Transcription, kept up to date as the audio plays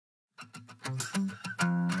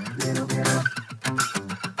Little bit of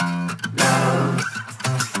love.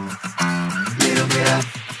 Little bit of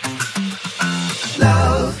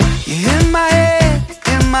love. You're in my head,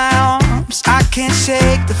 in my arms. I can't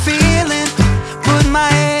shake the feeling. Put my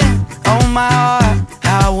hand on my heart,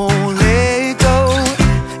 I won't let go.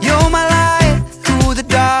 You're my light through the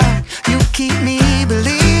dark. You keep me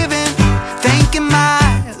believing, thanking my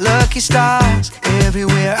lucky stars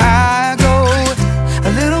everywhere I go.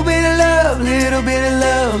 A little bit of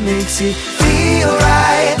love makes it feel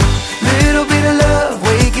right. Little bit of love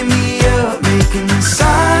waking me up, making the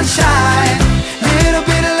sunshine. Little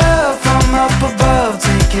bit of love from up above,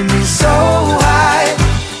 taking me so high.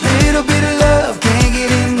 Little bit of love, can't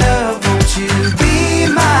get enough, won't you be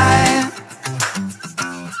mine?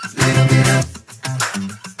 Little bit of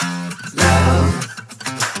love.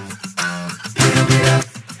 Little bit of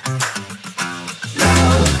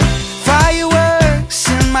love. Fireworks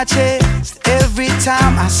in my chest every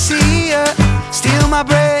time I see her. Steal my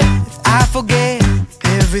breath, I forget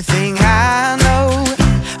everything I know.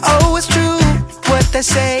 Oh, it's true what they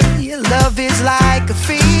say, love is like a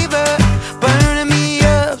fever, burning me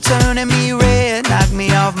up, turning me red, knock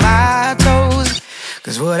me off my toes.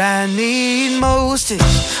 Cause what I need most is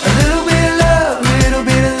a little bit of love. Little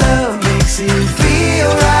bit of love makes it feel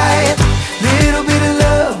right. Little bit of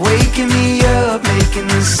love waking me up, making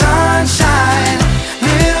the sunshine.